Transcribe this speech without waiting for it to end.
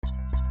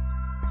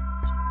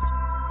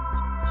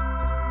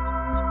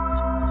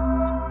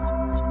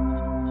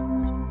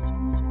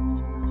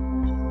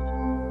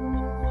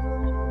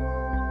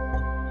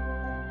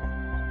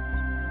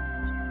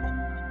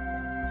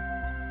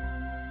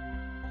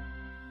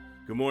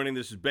Good morning.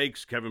 This is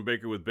Bakes, Kevin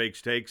Baker with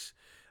Bakes Takes.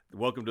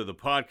 Welcome to the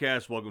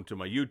podcast. Welcome to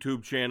my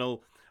YouTube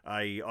channel.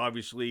 I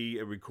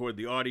obviously record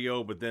the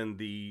audio, but then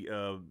the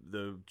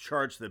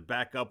charts that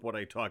back up what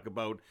I talk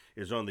about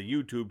is on the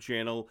YouTube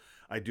channel.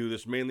 I do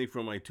this mainly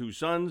for my two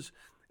sons,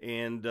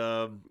 and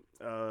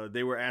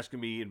they were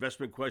asking me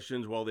investment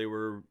questions while they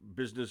were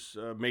business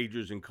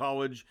majors in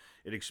college.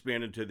 It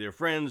expanded to their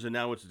friends, and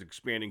now it's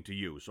expanding to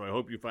you. So I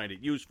hope you find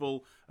it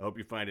useful. I hope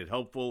you find it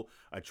helpful.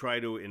 I try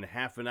to, in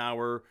half an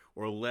hour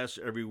or less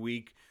every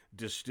week,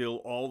 distill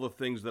all the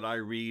things that I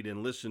read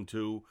and listen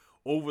to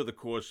over the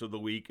course of the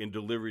week and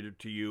deliver it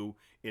to you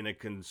in a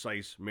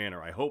concise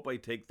manner. I hope I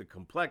take the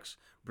complex,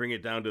 bring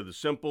it down to the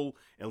simple,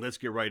 and let's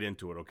get right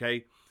into it,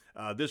 okay?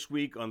 This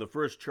week on the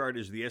first chart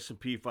is the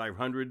S&P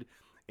 500,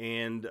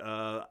 and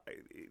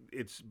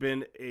it's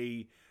been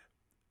a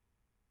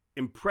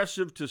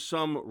impressive to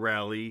some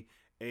rally,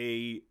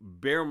 a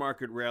bear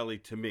market rally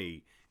to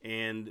me.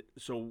 And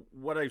so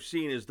what I've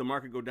seen is the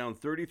market go down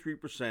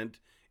 33%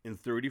 in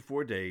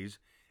 34 days,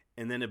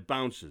 and then it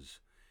bounces.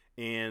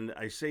 And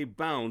I say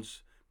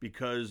bounce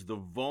because the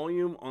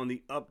volume on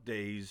the up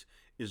days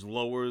is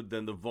lower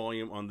than the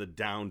volume on the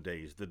down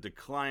days. The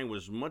decline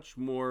was much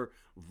more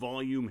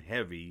volume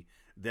heavy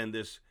than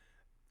this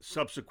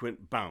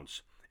subsequent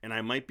bounce. And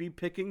I might be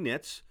picking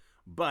nits,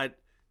 but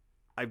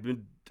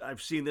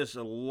I've seen this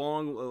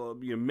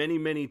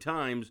many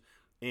times.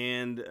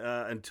 And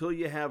until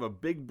you have a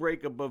big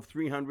break above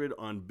 300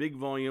 on big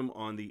volume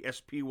on the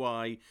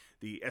SPY,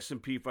 the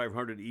S&P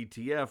 500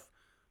 ETF,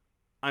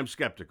 I'm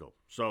skeptical.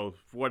 So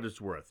for what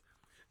it's worth.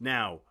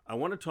 Now, I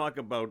want to talk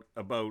about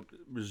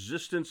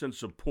resistance and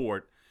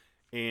support,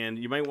 and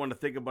you might want to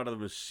think about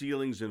them as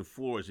ceilings and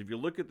floors. If you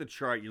look at the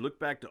chart, you look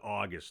back to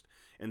August,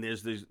 and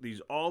there's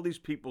all these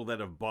people that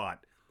have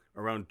bought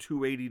around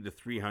 280 to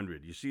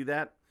 300. You see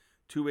that?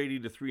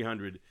 280 to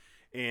 300.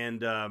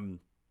 And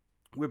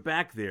we're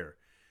back there.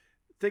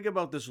 Think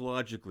about this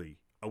logically.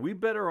 Are we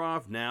better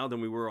off now than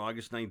we were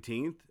August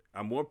 19th?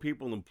 Are more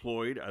people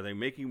employed? Are they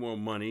making more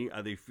money?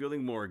 Are they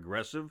feeling more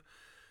aggressive?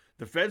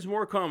 The Fed's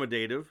more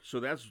accommodative, so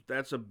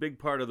that's a big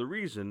part of the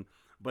reason,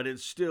 but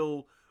it's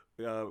still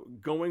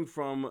going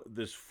from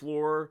this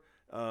floor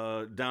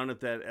down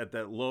at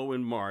that low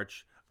in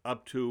March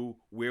up to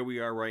where we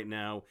are right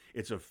now.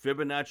 It's a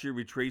Fibonacci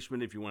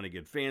retracement if you want to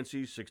get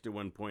fancy,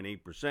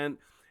 61.8%,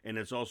 and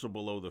it's also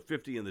below the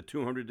 50 and the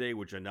 200-day,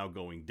 which are now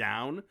going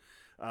down.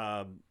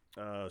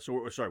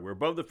 We're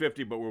above the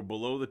 50, but we're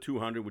below the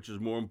 200, which is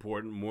more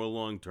important, more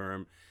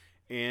long-term.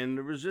 And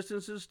the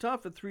resistance is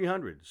tough at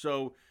 300.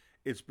 So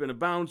it's been a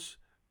bounce.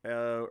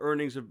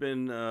 Earnings have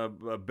been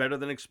better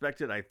than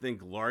expected, I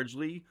think,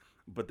 largely.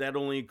 But that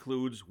only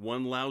includes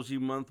one lousy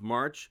month,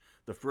 March.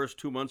 The first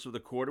 2 months of the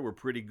quarter were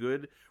pretty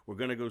good. We're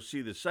going to go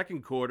see the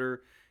second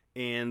quarter,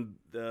 and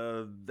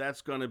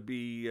that's going to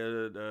be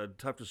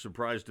tough to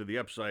surprise to the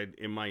upside,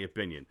 in my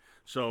opinion.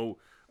 So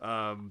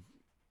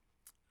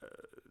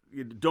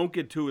you don't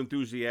get too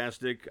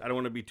enthusiastic. I don't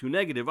want to be too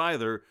negative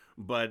either,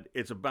 but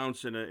it's a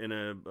bounce in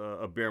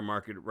a bear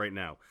market right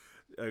now.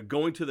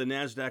 Going to the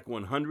NASDAQ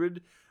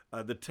 100,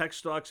 the tech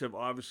stocks have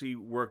obviously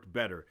worked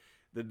better.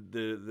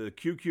 The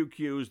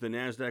QQQs, the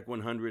NASDAQ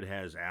 100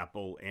 has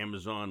Apple,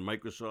 Amazon,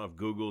 Microsoft,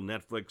 Google,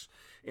 Netflix,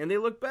 and they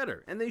look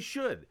better, and they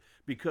should,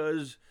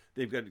 because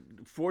they've got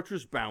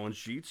fortress balance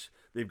sheets,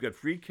 they've got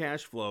free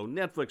cash flow.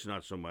 Netflix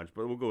not so much,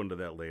 but we'll go into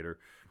that later.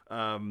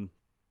 They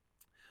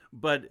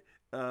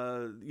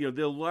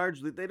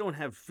don't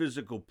have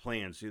physical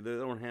plants. They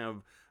don't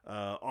have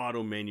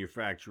auto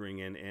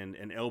manufacturing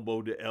and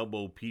elbow to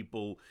elbow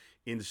people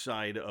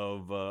inside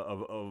of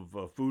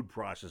food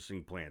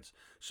processing plants.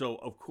 So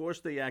of course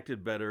they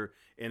acted better.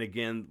 And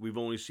again, we've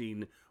only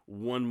seen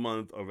 1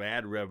 month of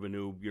ad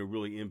revenue,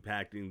 really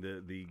impacting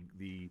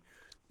the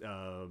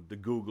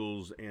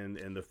Googles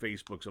and the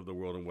Facebooks of the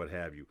world and what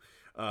have you.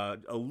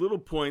 A little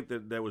point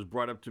that was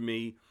brought up to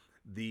me.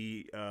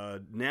 The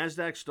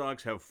NASDAQ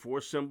stocks have 4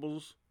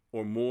 symbols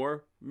or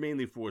more,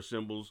 mainly 4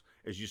 symbols,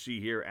 as you see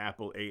here,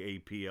 Apple,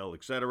 AAPL,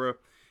 etc.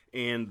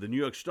 And the New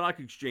York Stock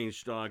Exchange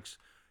stocks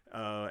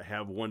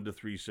have 1 to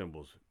 3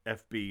 symbols,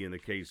 FB in the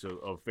case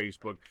of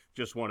Facebook.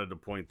 Just wanted to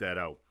point that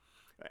out.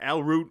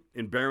 Al Root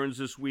in Barron's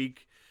this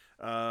week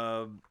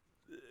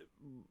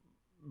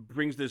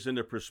brings this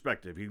into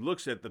perspective. He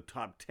looks at the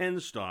top 10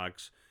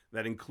 stocks,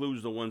 that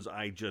includes the ones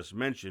I just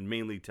mentioned,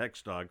 mainly tech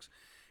stocks,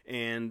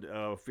 and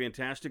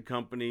fantastic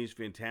companies,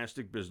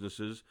 fantastic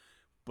businesses,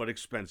 but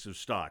expensive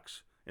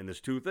stocks. And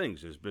there's 2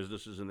 things. There's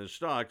businesses and there's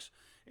stocks.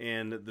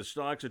 And the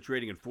stocks are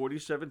trading at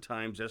 47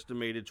 times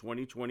estimated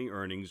 2020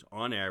 earnings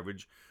on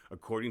average,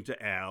 according to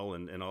Al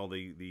and all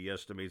the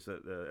estimates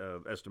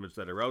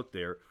that are out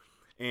there.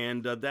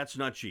 And that's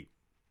not cheap.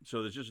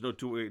 So there's just no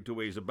two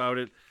ways about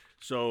it.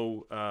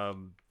 So,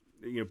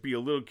 be a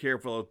little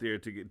careful out there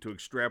to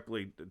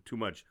extrapolate too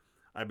much.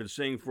 I've been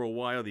saying for a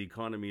while the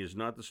economy is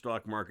not the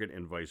stock market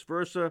and vice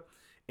versa.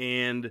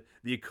 And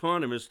The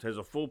Economist has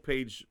a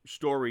full-page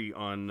story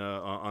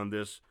on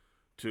this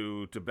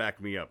to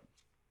back me up.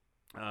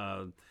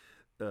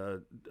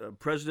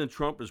 President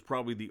Trump is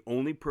probably the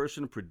only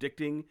person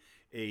predicting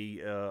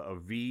a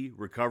V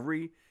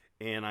recovery,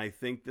 and I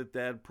think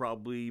that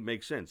probably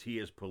makes sense. He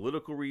has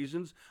political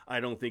reasons. I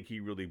don't think he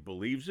really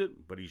believes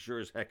it, but he sure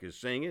as heck is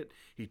saying it.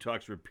 He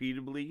talks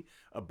repeatedly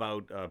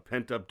about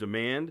pent-up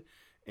demand,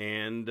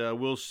 and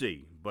we'll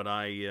see. But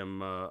I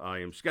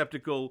am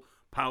skeptical.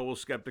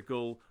 Powell's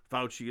skeptical.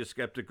 Fauci is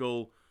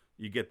skeptical.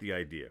 You get the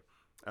idea.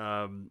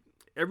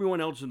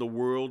 Everyone else in the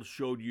world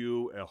showed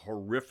you a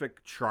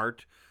horrific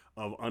chart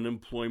of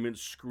unemployment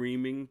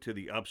screaming to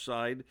the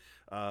upside,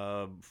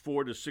 4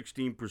 to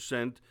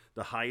 16%,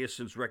 the highest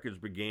since records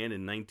began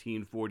in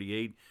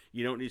 1948.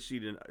 You don't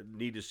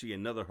need to see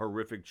another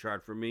horrific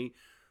chart from me.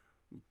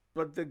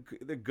 But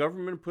the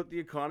government put the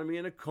economy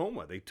in a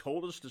coma. They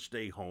told us to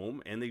stay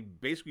home, and they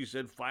basically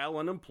said file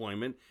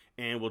unemployment,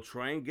 and we'll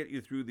try and get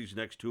you through these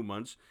next 2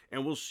 months,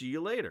 and we'll see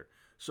you later.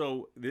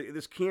 So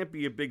this can't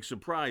be a big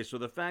surprise. So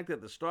the fact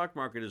that the stock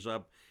market is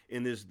up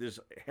in this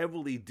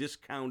heavily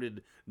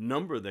discounted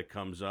number that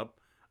comes up,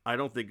 I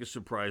don't think is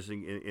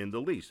surprising in the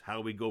least.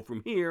 How we go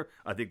from here,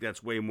 I think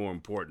that's way more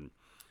important.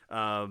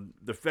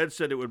 The Fed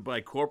said it would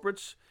buy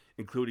corporates,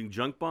 including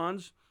junk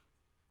bonds.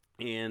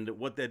 And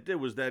what that did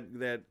was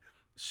that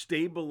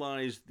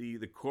stabilized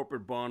the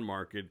corporate bond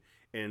market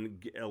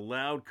and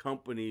allowed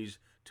companies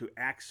to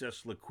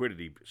access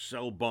liquidity,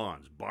 sell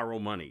bonds, borrow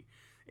money.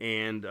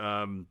 And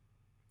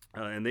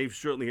they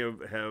certainly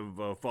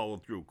have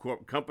followed through.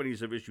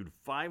 Companies have issued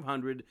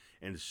 $560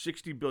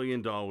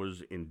 billion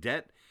in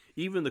debt.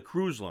 Even the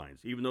cruise lines,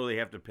 even though they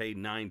have to pay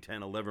 9,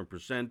 10,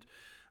 11%.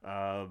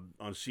 On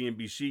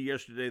CNBC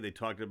yesterday, they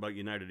talked about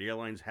United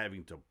Airlines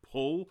having to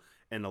pull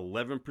an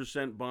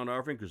 11% bond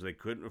offering because they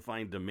couldn't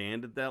find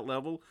demand at that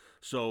level.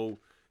 So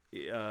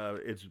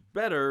it's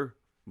better,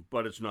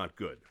 but it's not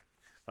good.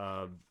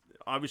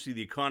 Obviously,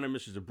 The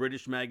Economist is a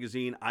British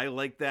magazine. I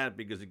like that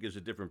because it gives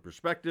a different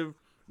perspective.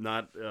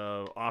 Not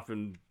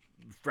often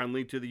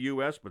friendly to the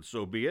U.S., but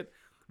so be it.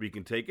 We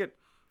can take it.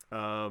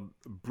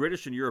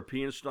 British and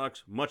European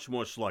stocks, much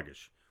more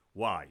sluggish.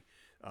 Why?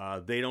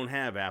 They don't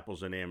have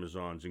Apples and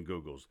Amazons and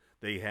Googles.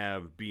 They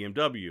have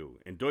BMW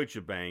and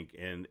Deutsche Bank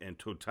and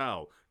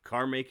Total,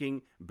 car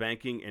making,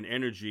 banking, and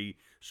energy.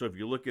 So if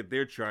you look at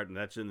their chart, and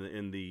that's in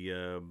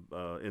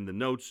the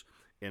notes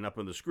and up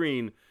on the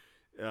screen,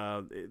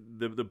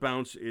 the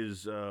bounce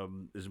is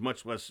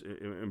much less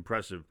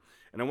impressive.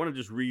 And I want to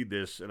just read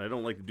this, and I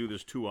don't like to do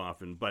this too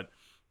often, but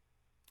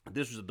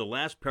this was the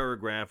last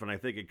paragraph, and I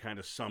think it kind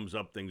of sums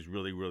up things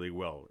really, really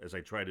well as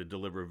I try to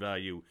deliver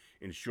value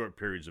in short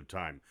periods of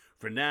time.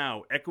 For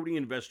now, equity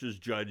investors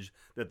judge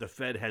that the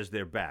Fed has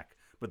their back,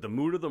 but the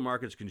mood of the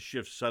markets can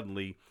shift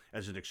suddenly,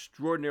 as an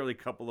extraordinary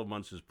couple of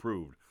months has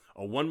proved.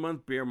 A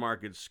one-month bear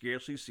market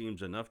scarcely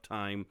seems enough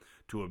time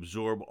to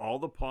absorb all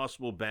the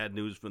possible bad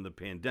news from the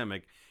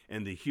pandemic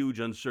and the huge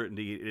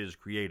uncertainty it has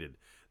created.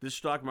 This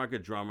stock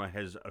market drama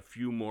has a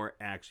few more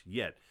acts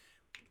yet.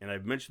 And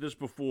I've mentioned this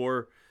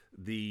before,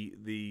 the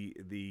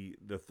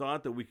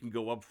thought that we can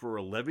go up for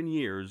 11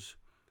 years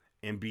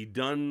and be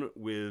done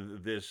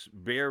with this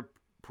bear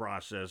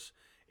process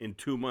in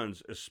 2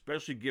 months,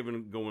 especially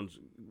given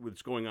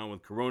what's going on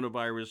with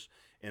coronavirus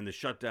and the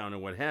shutdown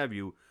and what have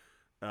you,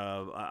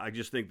 I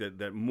just think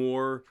that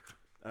more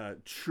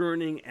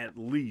churning at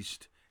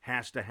least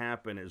has to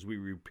happen as we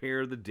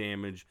repair the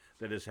damage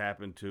that has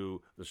happened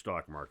to the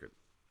stock market.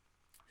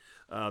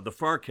 The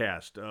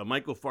Farcast.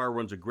 Michael Farr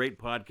runs a great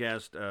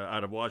podcast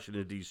out of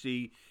Washington,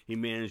 D.C. He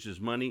manages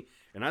money.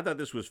 And I thought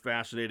this was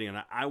fascinating,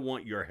 and I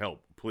want your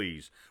help,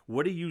 please.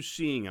 What are you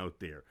seeing out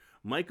there?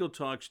 Michael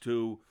talks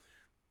to,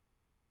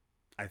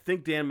 I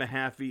think, Dan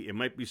Mahaffey. It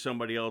might be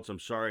somebody else. I'm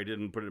sorry I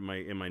didn't put it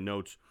in my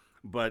notes.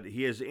 But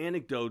he has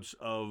anecdotes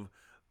of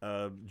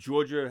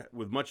Georgia,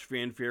 with much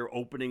fanfare,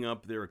 opening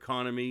up their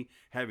economy,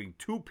 having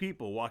 2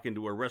 people walk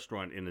into a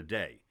restaurant in a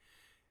day.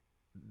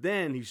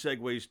 Then he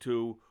segues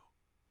to,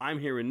 I'm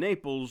here in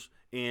Naples,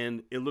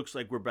 and it looks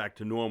like we're back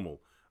to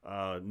normal.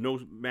 No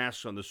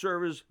masks on the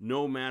servers,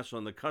 no masks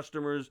on the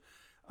customers.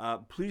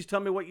 Please tell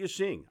me what you're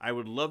seeing. I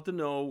would love to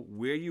know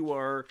where you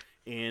are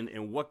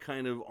and what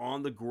kind of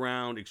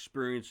on-the-ground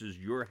experiences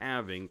you're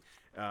having.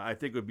 I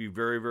think it would be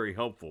very, very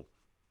helpful.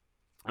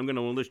 I'm going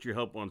to enlist your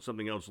help on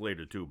something else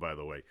later, too, by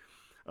the way.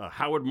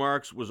 Howard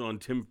Marks was on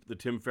the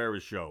Tim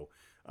Ferriss show.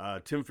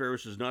 Tim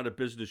Ferriss is not a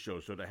business show,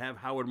 so to have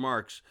Howard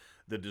Marks,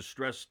 the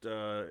distressed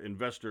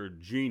investor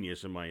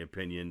genius, in my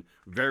opinion,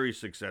 very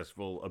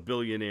successful, a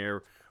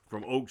billionaire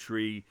from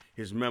Oaktree.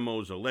 His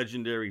memos are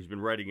legendary. He's been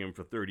writing them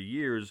for 30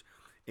 years.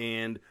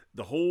 And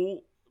the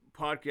whole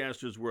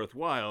podcast is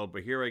worthwhile,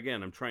 but here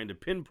again, I'm trying to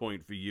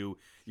pinpoint for you.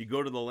 You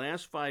go to the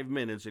last 5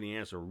 minutes, and he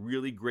asks a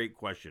really great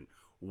question.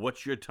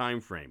 What's your time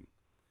frame?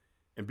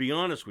 And be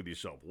honest with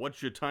yourself.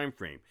 What's your time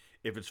frame?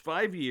 If it's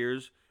 5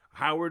 years,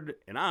 Howard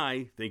and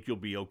I think you'll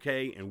be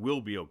okay and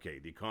will be okay.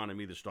 The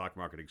economy, the stock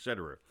market,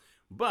 etc.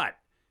 But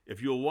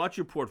if you'll watch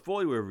your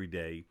portfolio every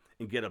day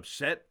and get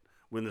upset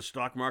when the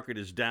stock market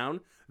is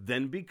down,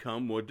 then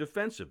become more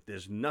defensive.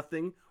 There's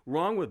nothing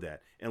wrong with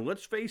that. And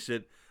let's face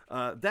it,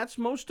 that's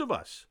most of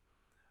us.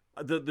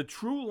 The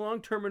true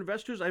long term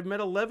investors, I've met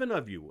 11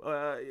 of you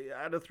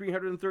out of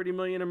 330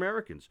 million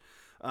Americans.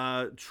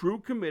 True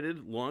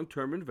committed long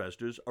term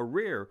investors are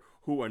rare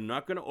who are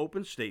not going to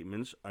open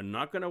statements, are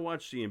not going to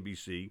watch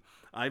CNBC.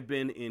 I've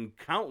been in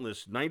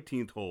countless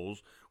 19th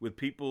holes with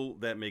people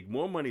that make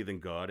more money than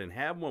God and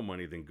have more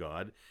money than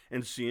God,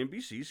 and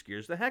CNBC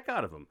scares the heck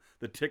out of them.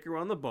 The ticker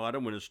on the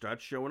bottom, when it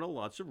starts showing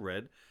lots of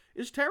red,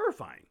 is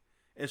terrifying,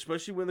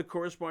 especially when the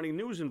corresponding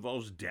news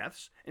involves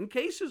deaths and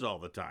cases all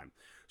the time.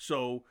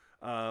 So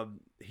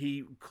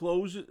he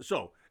closes.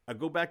 So I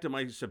go back to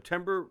my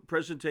September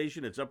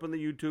presentation. It's up on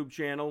the YouTube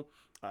channel.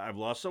 I've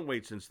lost some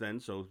weight since then,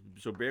 so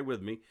bear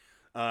with me.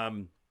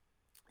 I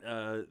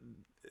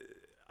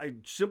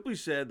simply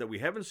said that we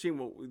haven't seen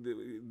what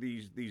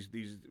these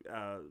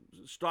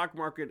stock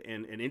market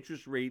and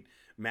interest rate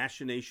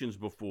machinations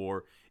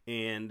before,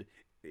 and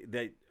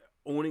that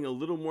owning a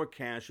little more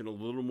cash and a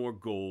little more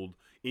gold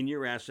in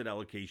your asset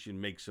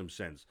allocation makes some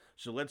sense.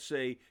 So let's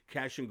say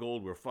cash and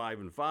gold were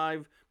 5 and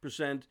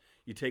 5%,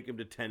 you take them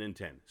to 10 and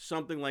 10,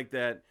 something like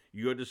that.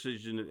 Your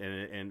decision,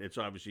 and it's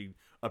obviously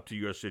up to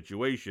your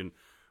situation.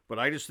 But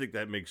I just think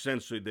that makes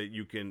sense so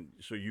you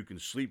can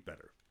sleep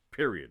better.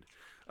 Period.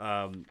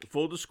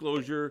 Full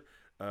disclosure,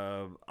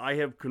 I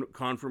have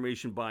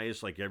confirmation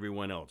bias like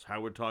everyone else.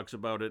 Howard talks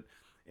about it,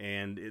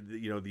 and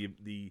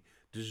the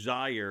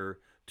desire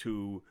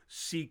to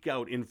seek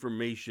out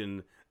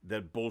information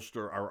that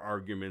bolster our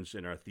arguments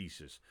and our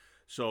thesis.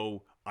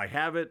 So I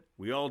have it.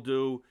 We all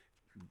do.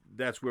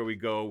 That's where we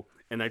go.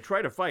 And I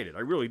try to fight it. I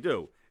really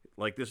do.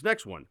 Like this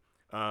next one.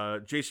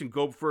 Jason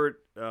Gopfert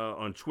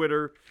on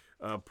Twitter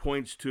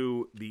points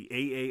to the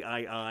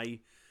AAII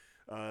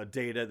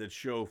data that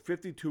show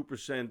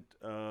 52%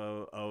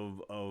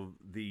 of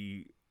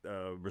the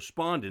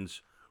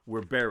respondents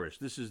were bearish.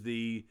 This is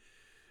the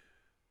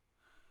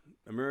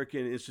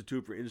American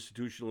Institute for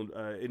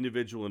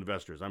Individual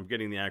Investors. I'm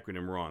getting the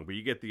acronym wrong, but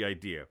you get the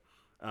idea.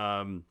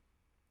 And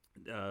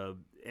the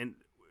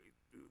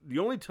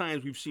only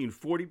times we've seen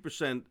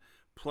 40%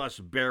 plus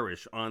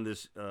bearish on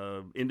this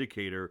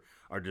indicator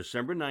are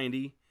December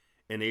 90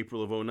 and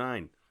April of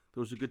 09.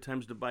 Those are good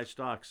times to buy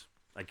stocks.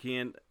 I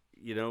can't,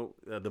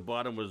 the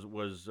bottom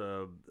was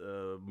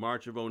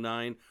March of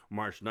 09,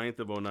 March 9th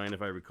of 09,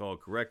 if I recall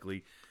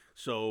correctly.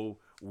 So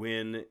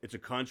when it's a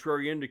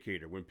contrary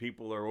indicator, when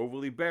people are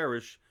overly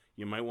bearish,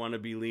 you might want to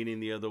be leaning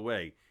the other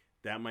way.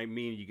 That might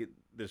mean you get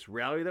this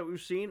rally that we've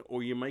seen,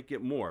 or you might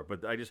get more.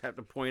 But I just have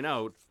to point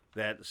out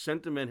that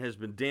sentiment has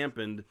been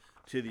dampened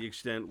to the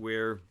extent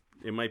where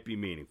it might be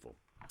meaningful.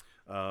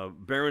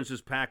 Barron's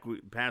this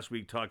past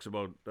week talks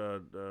about,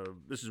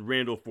 this is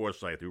Randall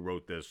Forsyth who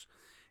wrote this,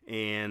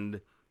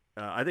 and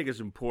I think it's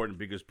important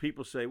because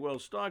people say, well,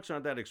 stocks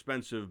aren't that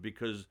expensive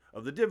because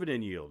of the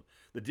dividend yield.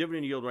 The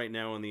dividend yield right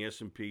now on the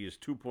S&P is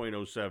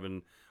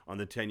 2.07. On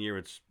the 10-year,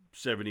 it's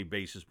 70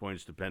 basis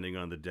points depending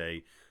on the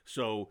day.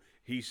 So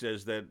he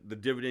says that the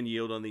dividend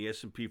yield on the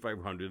S&P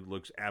 500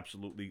 looks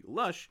absolutely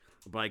lush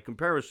by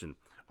comparison.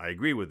 I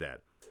agree with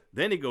that.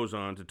 Then he goes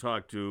on to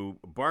talk to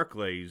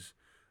Barclays'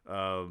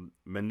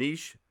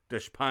 Manish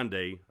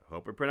Deshpande, I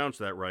hope I pronounced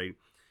that right,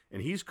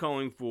 and he's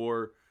calling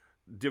for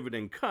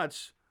dividend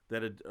cuts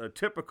that are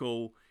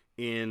typical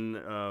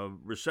in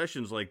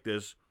recessions like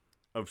this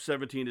of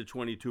 17 to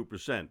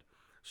 22%.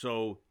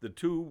 So the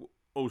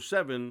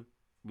 207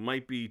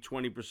 might be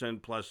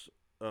 20% plus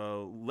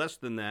less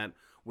than that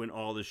when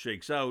all this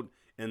shakes out,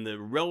 and the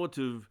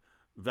relative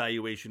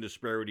valuation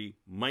disparity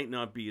might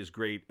not be as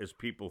great as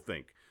people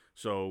think.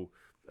 So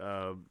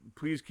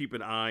please keep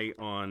an eye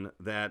on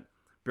that.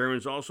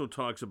 Barron's also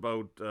talks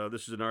about,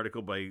 this is an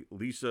article by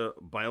Lisa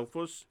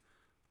Bilfus.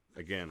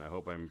 Again, I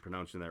hope I'm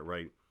pronouncing that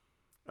right.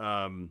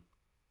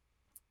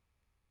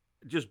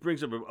 Just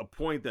brings up a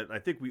point that I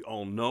think we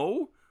all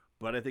know,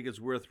 but I think it's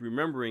worth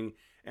remembering.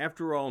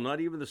 After all, not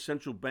even the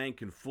central bank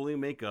can fully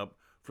make up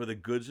for the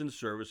goods and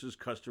services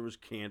customers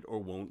can't or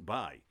won't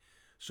buy.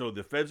 So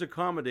the Fed's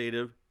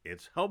accommodative,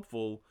 it's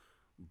helpful,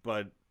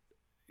 but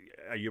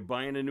are you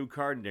buying a new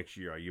car next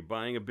year? Are you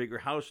buying a bigger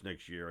house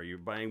next year? Are you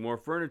buying more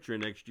furniture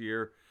next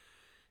year?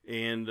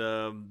 And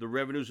the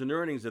revenues and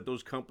earnings that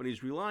those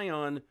companies rely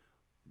on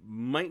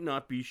might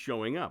not be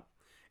showing up.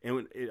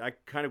 And I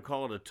kind of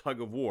call it a tug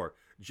of war.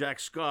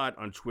 Jack Scott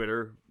on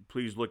Twitter,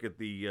 please look at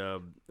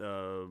the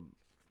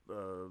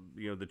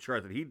the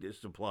chart that he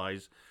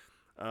supplies.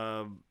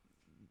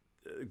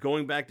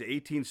 Going back to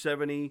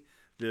 1870,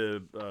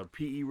 the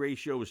PE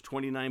ratio is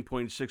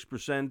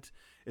 29.6%.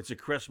 It's a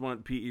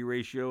Crestmont PE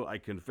ratio. I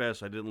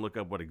confess I didn't look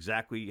up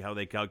how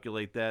they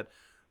calculate that.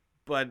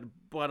 But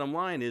bottom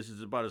line is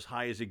it's about as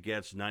high as it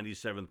gets,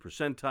 97th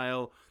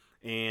percentile.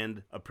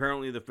 And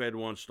apparently the Fed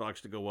wants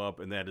stocks to go up,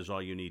 and that is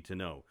all you need to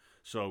know.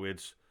 So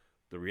it's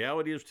the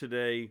reality of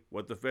today,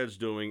 what the Fed's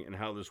doing, and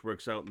how this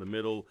works out in the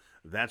middle.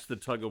 That's the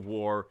tug of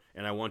war,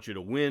 and I want you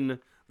to win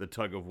the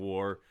tug of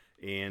war.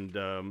 And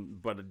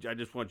but I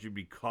just want you to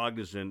be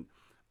cognizant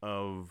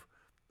of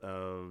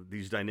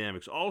these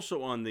dynamics.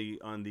 Also on the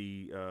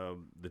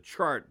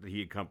chart that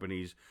he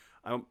accompanies,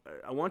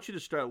 I want you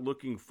to start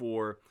looking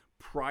for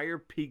prior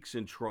peaks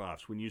and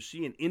troughs, when you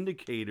see an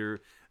indicator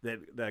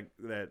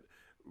that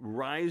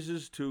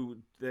rises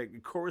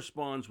that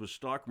corresponds with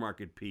stock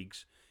market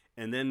peaks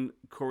and then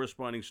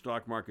corresponding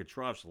stock market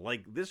troughs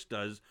like this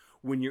does,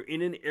 when you're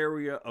in an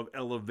area of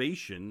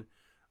elevation,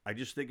 I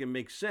just think it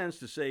makes sense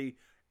to say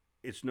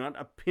it's not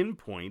a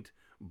pinpoint,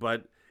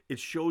 but it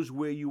shows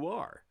where you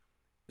are.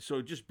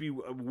 So just be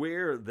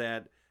aware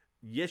that,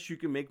 yes, you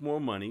can make more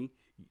money,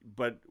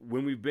 but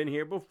when we've been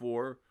here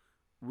before,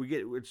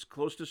 it's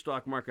close to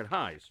stock market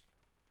highs.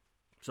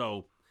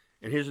 So,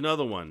 and here's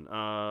another one.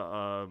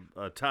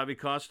 Tavi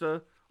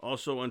Costa,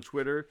 also on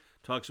Twitter,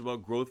 talks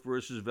about growth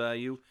versus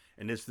value,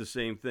 and it's the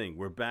same thing.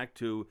 We're back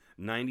to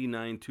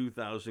 99,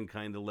 2000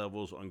 kind of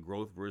levels on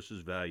growth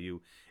versus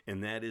value,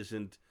 and that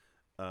isn't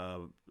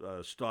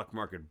stock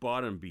market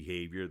bottom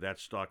behavior.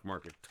 That's stock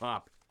market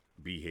top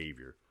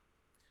behavior.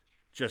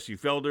 Jesse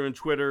Felder on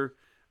Twitter,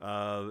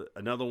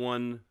 another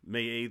one,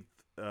 May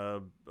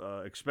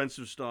 8th,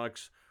 expensive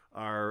stocks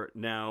are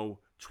now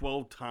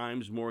 12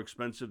 times more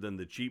expensive than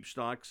the cheap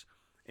stocks,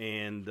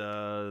 and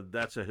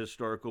that's a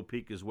historical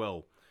peak as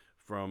well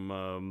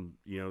from,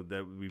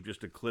 that we've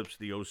just eclipsed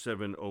the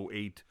 07,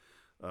 08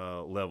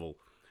 level.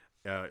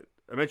 I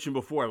mentioned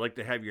before, I'd like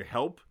to have your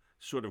help,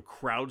 sort of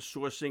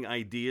crowdsourcing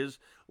ideas,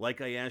 like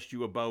I asked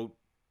you about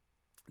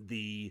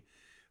the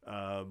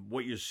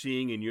what you're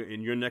seeing in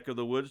your neck of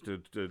the woods,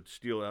 to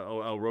steal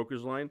Al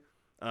Roker's line.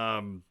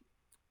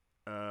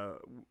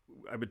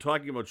 I've been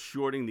talking about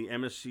shorting the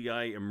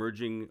MSCI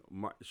emerging.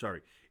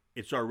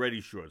 It's already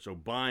short. So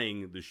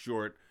buying the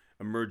short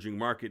emerging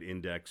market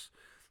index,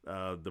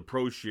 the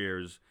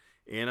ProShares,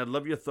 and I'd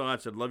love your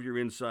thoughts. I'd love your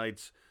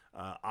insights.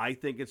 I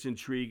think it's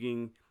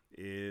intriguing.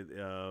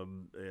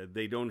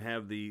 They don't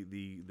have the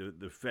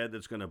Fed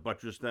that's going to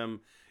buttress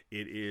them.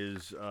 It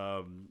is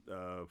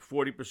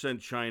 40%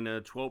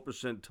 China,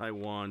 12%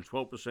 Taiwan,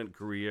 12%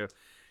 Korea.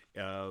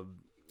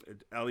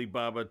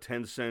 Alibaba,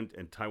 Tencent,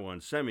 and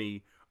Taiwan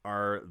Semi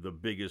are the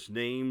biggest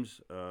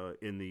names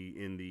in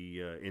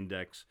the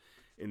index,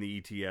 in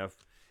the ETF.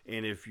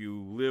 And if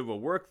you live or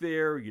work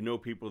there, you know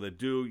people that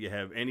do, you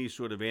have any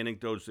sort of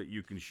anecdotes that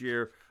you can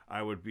share,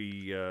 I'd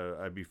be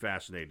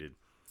fascinated.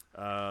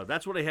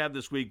 That's what I have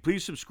this week.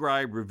 Please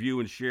subscribe, review,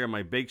 and share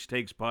my Bakes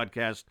Takes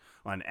podcast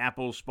on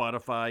Apple,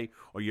 Spotify,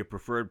 or your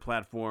preferred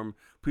platform.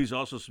 Please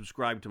also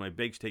subscribe to my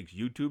Bakes Takes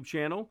YouTube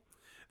channel.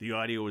 The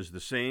audio is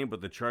the same,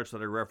 but the charts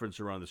that I reference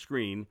are on the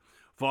screen.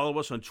 Follow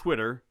us on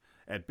Twitter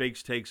at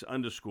BakesTakes_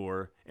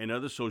 and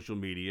other social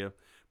media.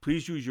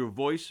 Please use your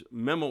voice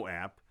memo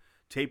app.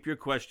 Tape your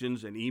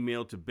questions and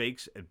email to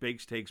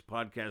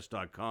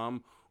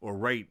bakes@bakestakespodcast.com, or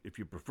write if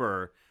you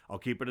prefer. I'll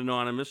keep it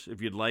anonymous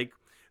if you'd like.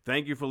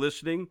 Thank you for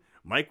listening.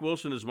 Mike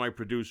Wilson is my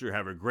producer.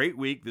 Have a great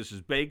week. This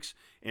is Bakes,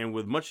 and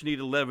with much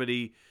needed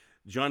levity,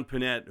 John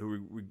Pinette,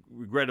 who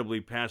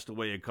regrettably passed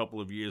away a couple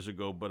of years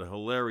ago, but a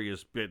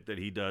hilarious bit that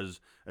he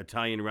does,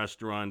 Italian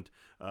restaurant.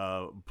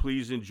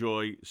 Please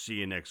enjoy. See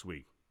you next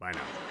week. Bye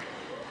now.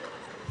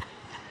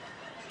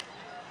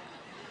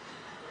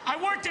 I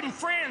worked in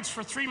France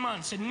for 3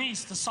 months, in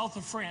Nice, the south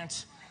of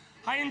France.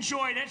 I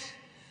enjoyed it.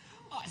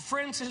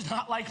 France is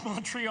not like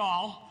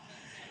Montreal.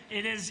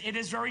 It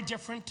is very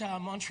different.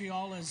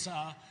 Montreal has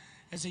a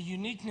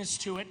uniqueness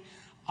to it.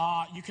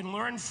 You can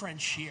learn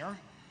French here.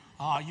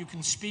 You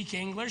can speak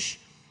English.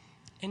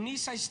 In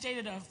Nice, I stayed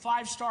at a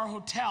 5-star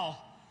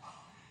hotel,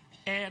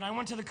 and I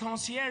went to the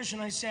concierge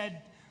and I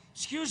said,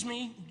 "Excuse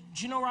me,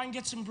 do you know where I can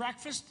get some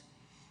breakfast?"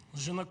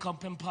 "Je ne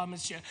comprends pas,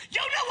 monsieur." You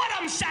know what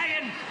I'm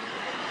saying?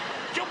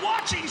 You're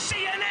watching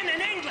CNN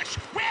in English.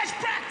 Where's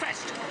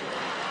breakfast?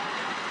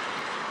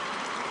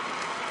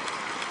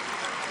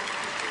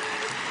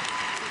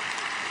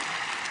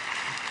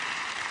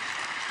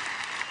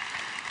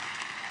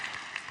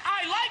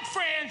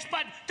 France,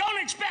 but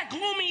don't expect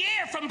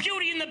Lumiere from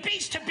Beauty and the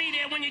Beast to be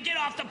there when you get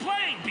off the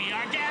plane. Be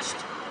our guest.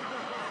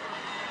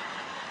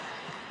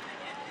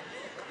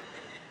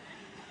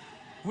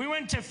 We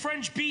went to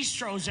French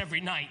bistros every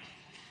night,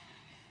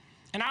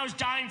 and I was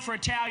dying for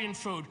Italian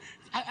food.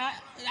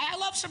 I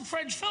love some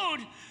French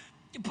food,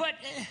 but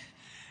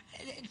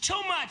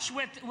too much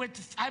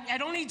I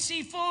don't eat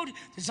seafood.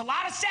 There's a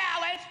lot of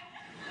salad.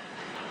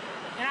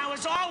 And I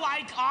was all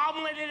like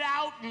omeleted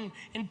out and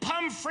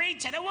pomme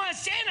frites. I don't want to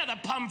say another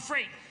pomme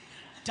frite.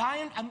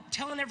 I'm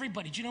telling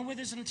everybody, do you know where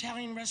there's an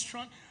Italian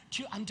restaurant?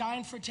 I'm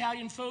dying for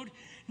Italian food.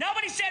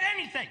 Nobody said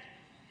anything.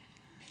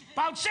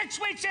 About 6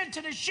 weeks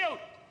into the shoot,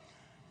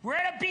 we're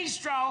at a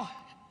bistro,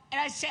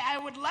 and I say, I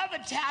would love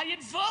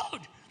Italian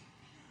food.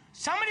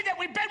 Somebody that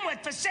we've been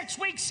with for 6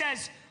 weeks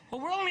says,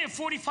 well, we're only a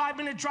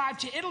 45-minute drive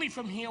to Italy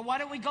from here. Why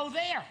don't we go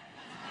there?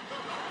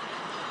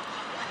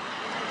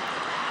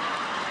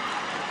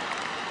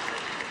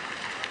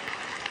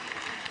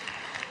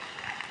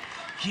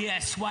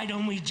 Yes, why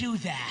don't we do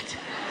that?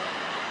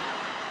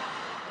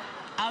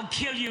 I'll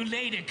kill you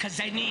later because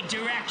I need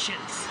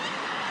directions.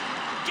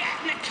 Get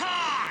in the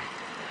car.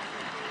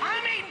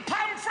 I'm eating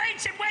pomme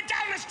frites and went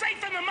down the street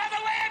from the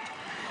motherland.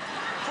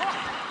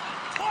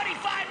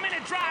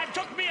 45-minute drive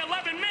took me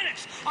 11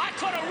 minutes. I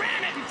could have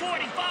ran it in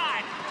 45.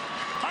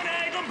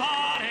 Pane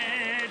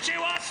compare, ci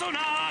va a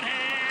suonare,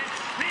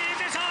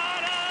 lì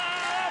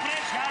sarà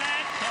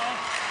frescaretto,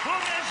 un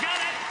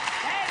frescaretto.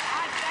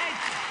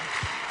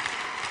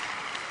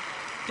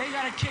 They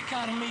got a kick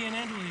out of me in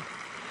Italy.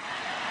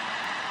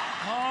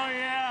 Oh,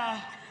 yeah.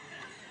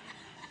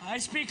 I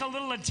speak a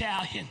little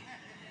Italian.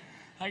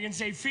 I can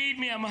say, feed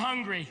me, I'm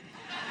hungry.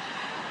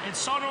 It's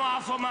sono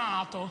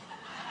affamato.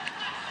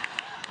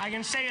 I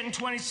can say it in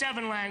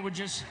 27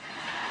 languages.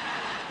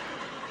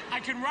 I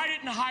can write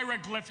it in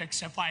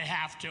hieroglyphics if I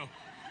have to.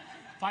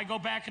 If I go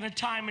back in a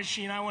time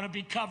machine, I want to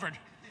be covered.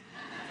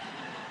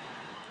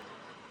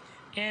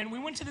 And we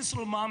went to this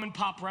little mom and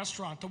pop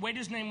restaurant. The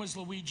waiter's name was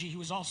Luigi. He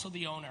was also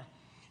the owner.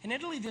 In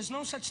Italy, there's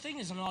no such thing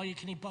as an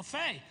all-you-can-eat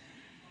buffet.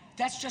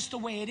 That's just the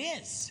way it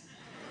is.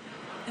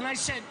 And I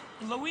said,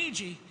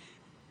 Luigi,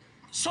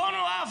 sono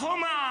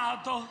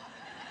affamato.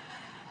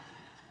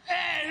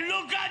 Hey,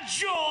 look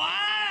at you,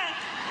 eh?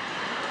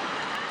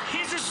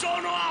 He said,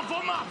 sono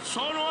affamato,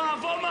 sono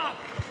affamato.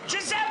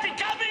 Giuseppe,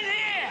 come in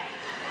here.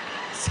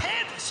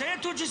 Say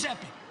it to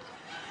Giuseppe.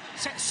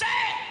 Say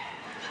it.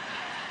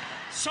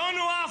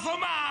 Sono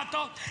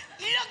affamato.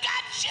 Look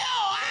at you,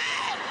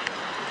 eh?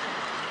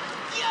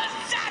 You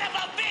son of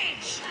a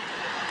bitch.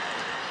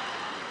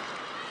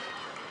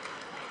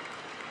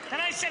 Then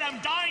I said, I'm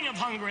dying of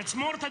hunger. It's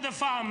morta di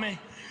fame.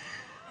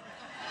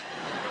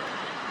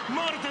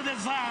 Morta di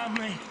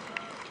fame.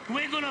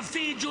 We're gonna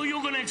feed you.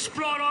 You're gonna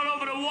explode all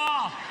over the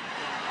wall.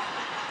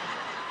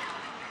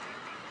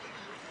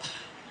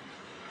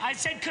 I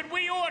said, could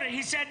we order?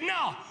 He said,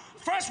 no.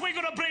 First, we're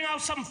gonna bring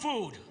out some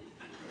food.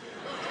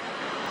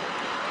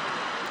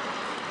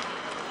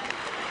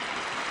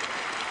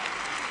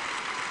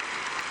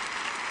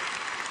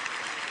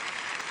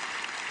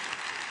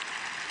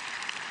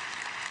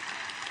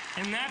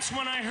 And that's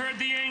when I heard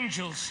the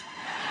angels.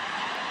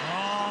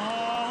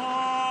 Oh.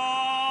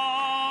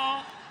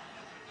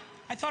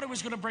 I thought it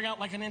was going to bring out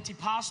like an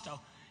antipasto.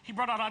 He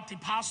brought out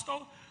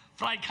antipasto,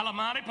 fried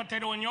calamari,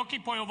 potato and gnocchi,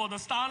 pollo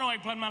vodostano,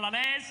 eggplant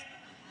milanese.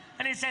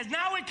 And he says,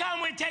 now we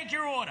come, we take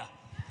your order.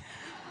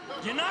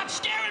 You're not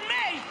scaring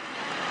me.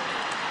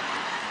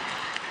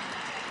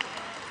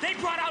 They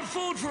brought out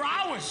food for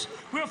hours.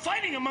 We were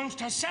fighting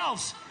amongst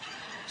ourselves.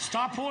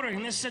 Stop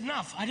ordering, this is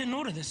enough. I didn't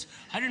order this.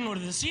 I didn't order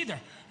this either.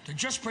 They're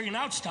just bringing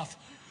out stuff.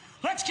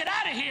 Let's get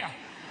out of here.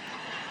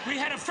 We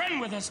had a friend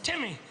with us,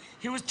 Timmy.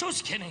 He was too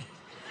skinny.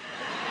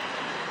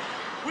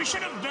 We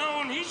should have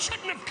known. He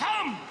shouldn't have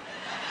come.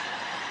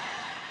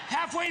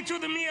 Halfway through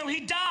the meal,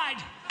 he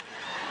died.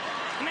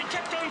 And they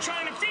kept on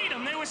trying to feed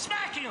him. They were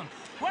smacking him.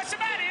 What's the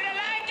matter? You don't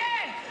like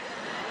it?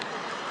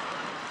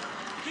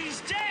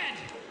 He's dead.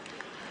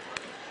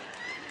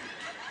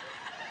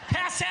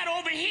 Pass that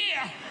over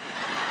here.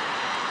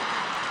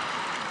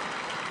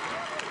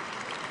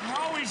 I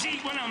always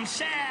eat when I'm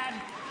sad.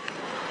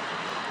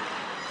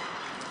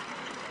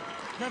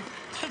 The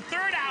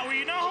third hour,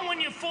 you know how when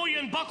you're full, you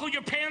unbuckle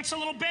your pants a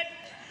little bit?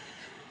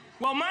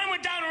 Well, mine were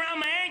down around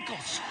my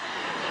ankles.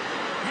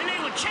 And they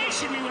were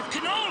chasing me with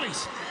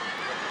cannolis.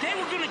 They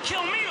were gonna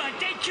kill me like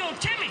they killed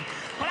Timmy.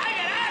 But I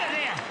got out of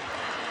there.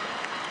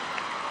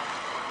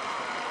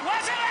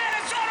 What's the matter?